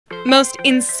Most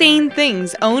insane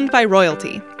things owned by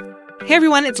royalty. Hey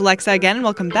everyone, it's Alexa again, and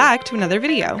welcome back to another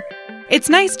video. It's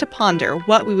nice to ponder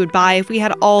what we would buy if we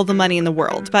had all the money in the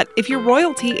world, but if you're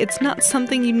royalty, it's not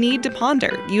something you need to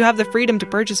ponder. You have the freedom to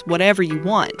purchase whatever you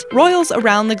want. Royals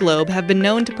around the globe have been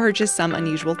known to purchase some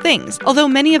unusual things, although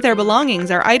many of their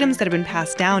belongings are items that have been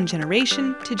passed down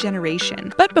generation to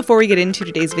generation. But before we get into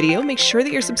today's video, make sure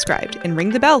that you're subscribed and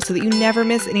ring the bell so that you never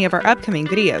miss any of our upcoming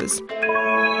videos.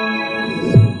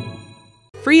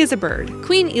 Free as a bird.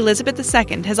 Queen Elizabeth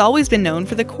II has always been known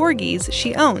for the corgis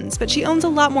she owns, but she owns a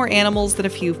lot more animals than a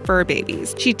few fur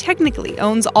babies. She technically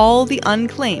owns all the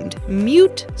unclaimed,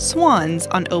 mute swans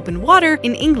on open water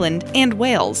in England and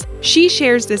Wales. She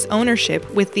shares this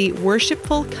ownership with the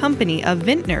Worshipful Company of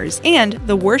Vintners and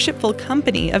the Worshipful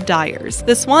Company of Dyers.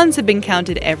 The swans have been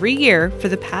counted every year for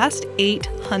the past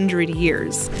 800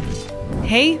 years.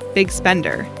 Hey, big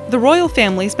spender. The royal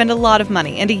family spend a lot of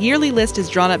money, and a yearly list is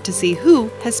drawn up to see who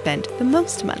has spent the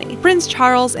most money. Prince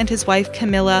Charles and his wife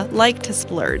Camilla like to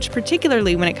splurge,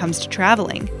 particularly when it comes to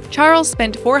traveling. Charles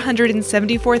spent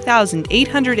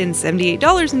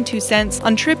 $474,878.02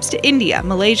 on trips to India,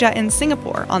 Malaysia, and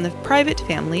Singapore on the private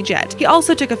family jet. He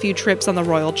also took a few trips on the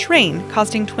royal train,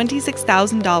 costing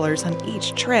 $26,000 on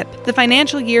each trip. The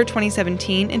financial year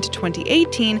 2017 into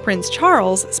 2018, Prince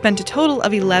Charles spent a total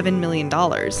of $11 million.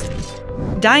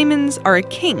 Diamonds are a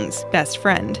king's best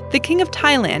friend. The King of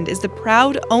Thailand is the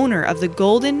proud owner of the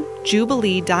Golden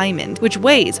Jubilee Diamond, which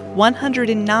weighs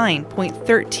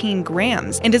 109.13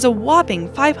 grams and is a whopping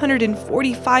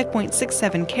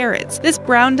 545.67 carats. This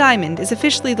brown diamond is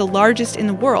officially the largest in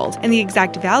the world, and the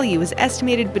exact value is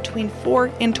estimated between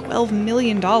 $4 and $12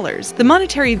 million. The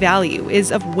monetary value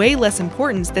is of way less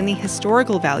importance than the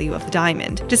historical value of the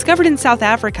diamond. Discovered in South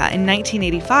Africa in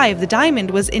 1985, the diamond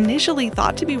was initially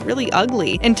thought to be really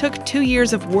ugly and took 2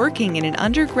 years of working in an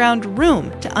underground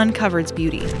room to uncover its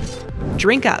beauty.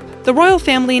 Drink up. The royal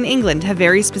family in England have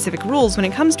very specific rules when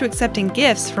it comes to accepting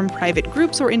gifts from private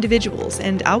groups or individuals,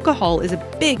 and alcohol is a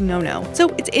big no-no. So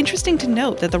it's interesting to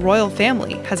note that the royal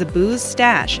family has a booze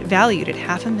stash valued at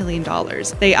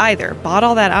 $500,000. They either bought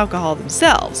all that alcohol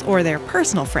themselves, or their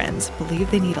personal friends believe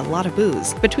they need a lot of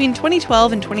booze. Between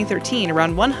 2012 and 2013,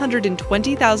 around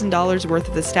 $120,000 worth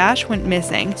of the stash went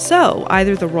missing, so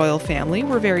either the royal family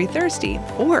were very thirsty,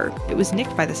 or it was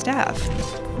nicked by the staff.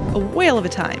 A whale of a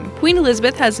time. Queen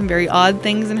Elizabeth has some very odd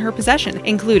things in her possession,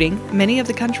 including many of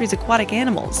the country's aquatic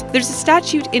animals. There's a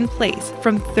statute in place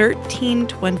from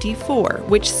 1324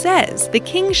 which says the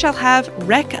king shall have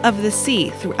wreck of the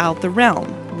sea throughout the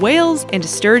realm. Whales and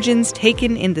sturgeons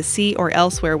taken in the sea or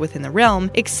elsewhere within the realm,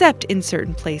 except in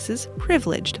certain places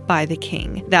privileged by the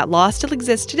king. That law still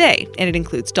exists today, and it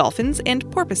includes dolphins and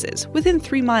porpoises within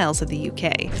 3 miles of the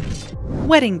UK.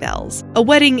 Wedding bells. A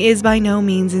wedding is by no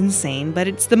means insane, but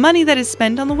it's the money that is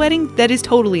spent on the wedding that is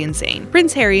totally insane.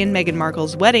 Prince Harry and Meghan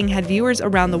Markle's wedding had viewers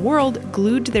around the world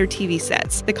glued to their TV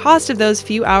sets. The cost of those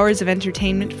few hours of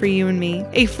entertainment for you and me?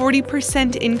 A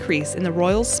 40% increase in the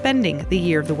royals' spending the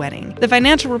year of the wedding. The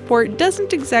financial report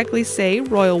doesn't exactly say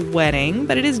royal wedding,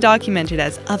 but it is documented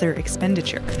as other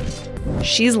expenditure.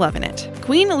 She's loving it.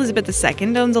 Queen Elizabeth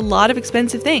II owns a lot of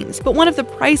expensive things, but one of the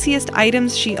priciest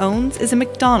items she owns is a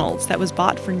McDonald's that was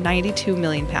bought for £92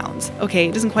 million. Okay,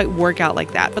 it doesn't quite work out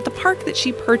like that, but the park that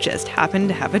she purchased happened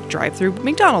to have a drive-through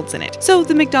McDonald's in it, so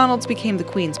the McDonald's became the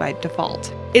Queen's by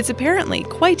default. It's apparently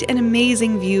quite an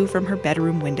amazing view from her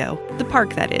bedroom window. The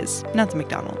park, that is, not the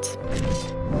McDonald's.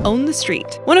 Own the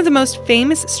street. One of the most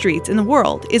famous streets in the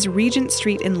world is Regent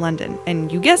Street in London,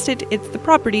 and you guessed it, it's the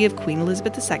property of Queen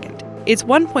Elizabeth II. It's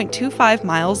 1.25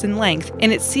 miles in length,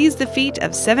 and it sees the feet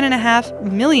of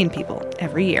 7.5 million people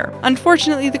every year.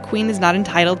 Unfortunately, the Queen is not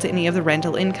entitled to any of the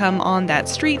rental income on that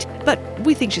street, but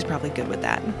we think she's probably good with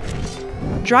that.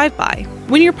 Drive-by.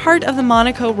 When you're part of the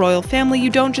Monaco royal family, you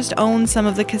don't just own some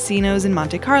of the casinos in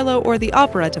Monte Carlo or the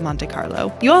Opera de Monte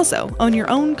Carlo. You also own your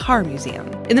own car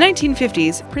museum. In the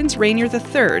 1950s, Prince Rainier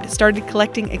III started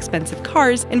collecting expensive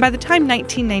cars, and by the time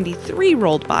 1993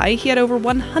 rolled by, he had over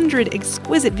 100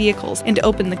 exquisite vehicles and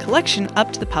opened the collection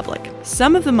up to the public.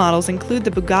 Some of the models include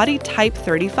the Bugatti Type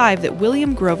 35 that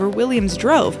William Grover Williams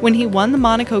drove when he won the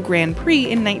Monaco Grand Prix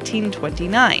in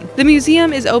 1929. The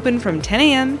museum is open from 10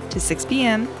 a.m. to 6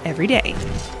 p.m. every day.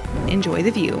 Enjoy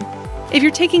the view. If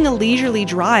you're taking a leisurely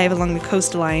drive along the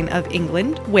coastline of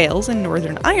England, Wales, and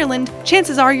Northern Ireland,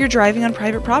 chances are you're driving on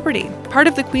private property. Part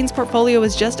of the Queen's portfolio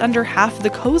is just under half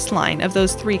the coastline of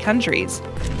those 3 countries.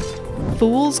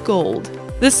 Fool's gold.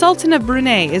 The Sultan of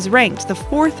Brunei is ranked the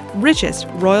 4th richest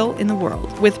royal in the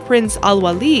world, with Prince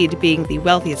Al-Walid being the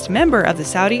wealthiest member of the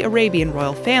Saudi Arabian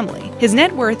royal family. His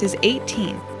net worth is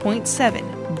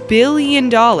 $18.7 billion,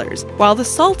 while the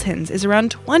Sultan's is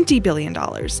around $20 billion.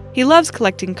 He loves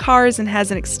collecting cars and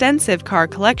has an extensive car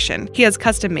collection. He has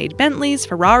custom-made Bentleys,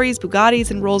 Ferraris,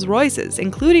 Bugattis, and Rolls-Royces,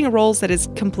 including a Rolls that is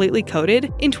completely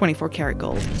coated in 24-karat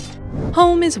gold.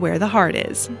 Home is where the heart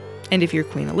is. And if you're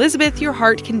Queen Elizabeth, your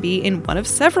heart can be in one of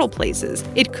several places.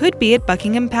 It could be at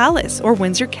Buckingham Palace, or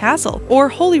Windsor Castle, or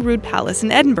Holyrood Palace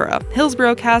in Edinburgh,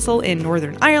 Hillsborough Castle in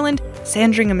Northern Ireland,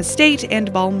 Sandringham Estate,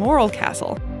 and Balmoral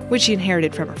Castle, which she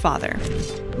inherited from her father.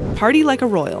 Party like a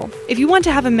royal. If you want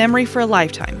to have a memory for a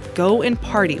lifetime, go and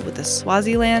party with the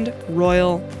Swaziland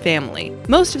royal family.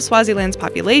 Most of Swaziland's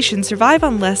population survive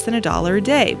on less than $1 a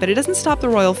day, but it doesn't stop the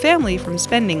royal family from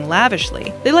spending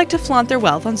lavishly. They like to flaunt their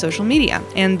wealth on social media,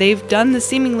 and they've done the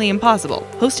seemingly impossible,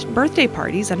 hosted birthday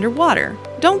parties underwater.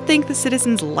 Don't think the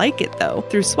citizens like it, though.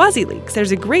 Through SwaziLeaks,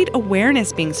 there's a great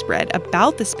awareness being spread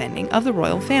about the spending of the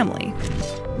royal family.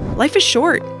 Life is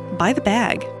short. Buy the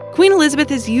bag. Queen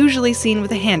Elizabeth is usually seen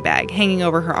with a handbag hanging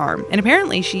over her arm, and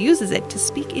apparently she uses it to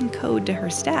speak in code to her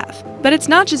staff. But it's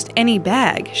not just any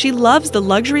bag. She loves the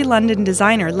luxury London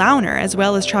designer Launer as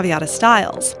well as Traviata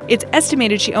styles. It's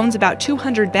estimated she owns about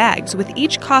 200 bags, with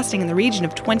each costing in the region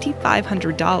of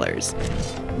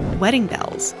 $2,500. Wedding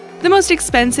bells. The most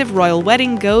expensive royal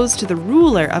wedding goes to the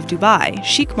ruler of Dubai,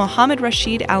 Sheikh Mohammed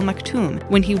Rashid Al Maktoum,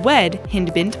 when he wed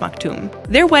Hind bint Maktoum.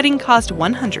 Their wedding cost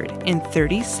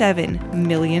 $137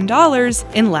 million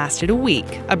and lasted a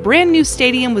week. A brand new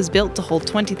stadium was built to hold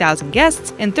 20,000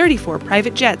 guests, and 34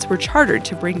 private jets were chartered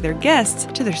to bring their guests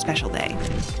to their special day.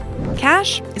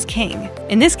 Cash is king.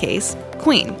 In this case,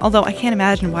 Queen, although I can't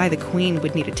imagine why the Queen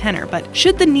would need a tenor, but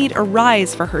should the need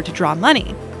arise for her to draw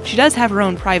money, she does have her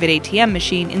own private ATM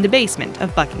machine in the basement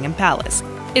of Buckingham Palace.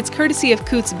 It's courtesy of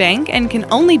Coutts Bank and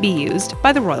can only be used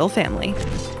by the royal family.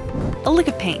 A lick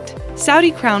of paint.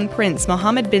 Saudi Crown Prince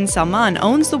Mohammed bin Salman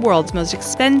owns the world's most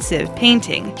expensive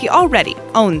painting. He already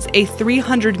owns a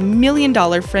 $300 million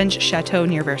French chateau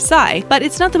near Versailles, but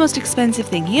it's not the most expensive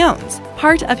thing he owns.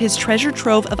 Part of his treasure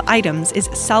trove of items is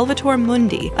Salvator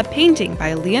Mundi, a painting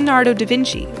by Leonardo da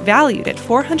Vinci, valued at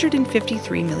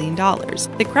 $453 million.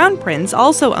 The Crown Prince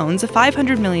also owns a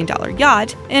 $500 million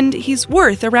yacht, and he's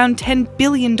worth around $10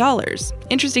 billion.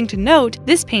 Interesting to note,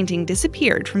 this painting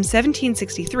disappeared from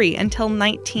 1763 until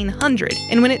 1900,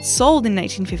 and when it sold in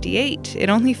 1958, it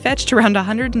only fetched around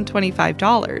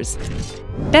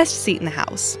 $125. Best seat in the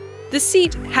house. The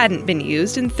seat hadn't been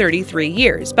used in 33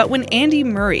 years, but when Andy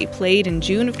Murray played in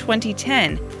June of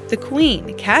 2010, the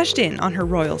Queen cashed in on her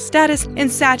royal status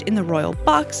and sat in the royal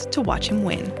box to watch him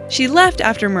win. She left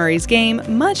after Murray's game,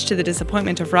 much to the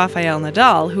disappointment of Rafael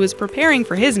Nadal, who was preparing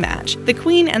for his match. The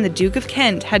Queen and the Duke of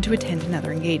Kent had to attend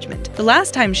another engagement. The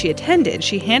last time she attended,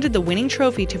 she handed the winning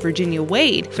trophy to Virginia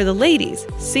Wade for the ladies'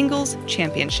 singles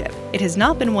championship. It has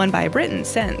not been won by a Briton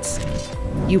since.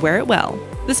 You wear it well.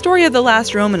 The story of the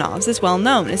last Romanovs is well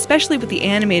known, especially with the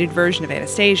animated version of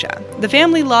Anastasia. The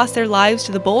family lost their lives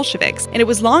to the Bolsheviks, and it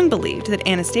was long believed that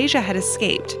Anastasia had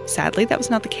escaped. Sadly, that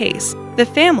was not the case. The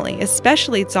family,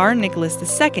 especially Tsar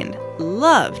Nicholas II,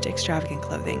 loved extravagant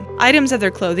clothing. Items of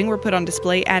their clothing were put on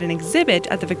display at an exhibit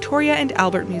at the Victoria and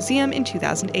Albert Museum in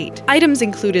 2008. Items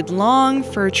included long,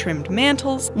 fur-trimmed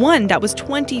mantles, one that was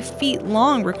 20 feet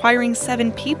long, requiring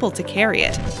 7 people to carry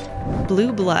it.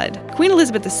 Blue blood. Queen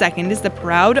Elizabeth II is the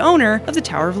proud owner of the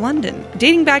Tower of London.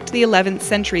 Dating back to the 11th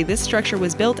century, this structure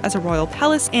was built as a royal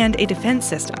palace and a defense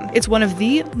system. It's one of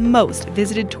the most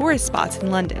visited tourist spots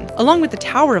in London. Along with the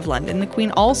Tower of London, the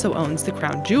Queen also owns the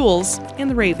crown jewels and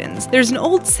the ravens. There's an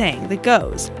old saying that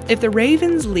goes, "If the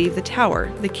ravens leave the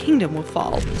tower, the kingdom will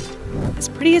fall." As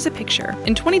pretty as a picture.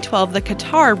 In 2012, the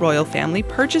Qatar royal family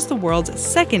purchased the world's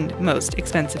second most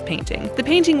expensive painting. The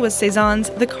painting was Cézanne's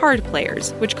The Card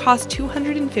Players, which cost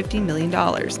 $250 million.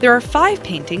 There are 5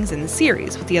 paintings in the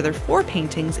series, with the other 4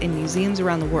 paintings in museums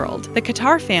around the world. The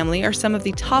Qatar family are some of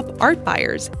the top art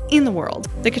buyers in the world.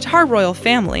 The Qatar royal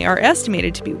family are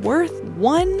estimated to be worth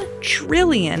 $1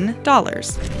 trillion.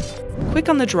 Quick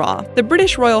on the draw. The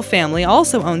British royal family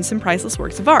also owns some priceless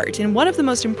works of art, and one of the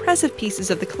most impressive pieces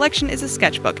of the collection is a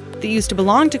sketchbook that used to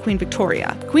belong to Queen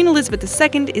Victoria. Queen Elizabeth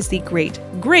II is the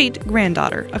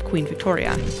great-great-granddaughter of Queen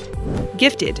Victoria.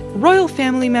 Gifted. Royal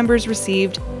family members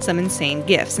received some insane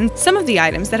gifts, and some of the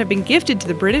items that have been gifted to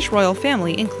the British royal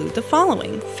family include the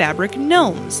following: fabric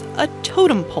gnomes, a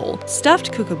totem pole,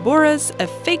 stuffed kookaburras, a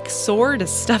fake sword, a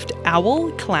stuffed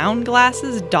owl, clown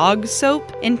glasses, dog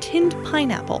soap, and tinned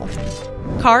pineapple.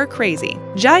 Car crazy.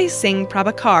 Jai Singh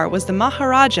Prabhakar was the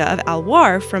Maharaja of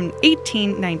Alwar from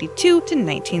 1892 to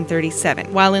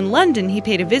 1937. While in London, he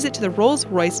paid a visit to the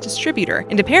Rolls-Royce distributor,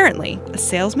 and apparently, a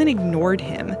salesman ignored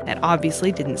him. That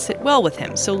obviously didn't sit well with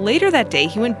him, so later that day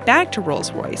he went back to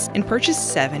Rolls-Royce and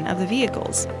purchased 7 of the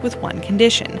vehicles, with one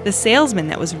condition. The salesman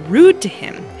that was rude to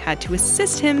him had to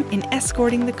assist him in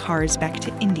escorting the cars back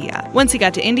to India. Once he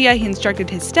got to India, he instructed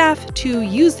his staff to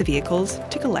use the vehicles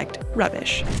to collect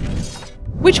rubbish.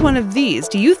 Which one of these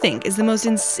do you think is the most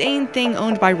insane thing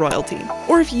owned by royalty?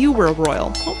 Or if you were a royal,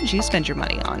 what would you spend your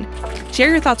money on? Share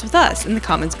your thoughts with us in the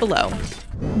comments below.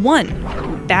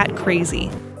 1. Bat crazy.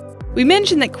 We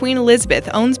mentioned that Queen Elizabeth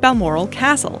owns Balmoral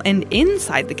Castle, and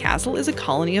inside the castle is a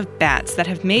colony of bats that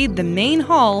have made the main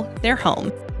hall their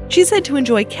home. She's said to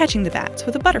enjoy catching the bats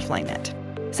with a butterfly net.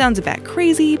 Sounds a bat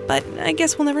crazy, but I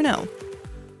guess we'll never know.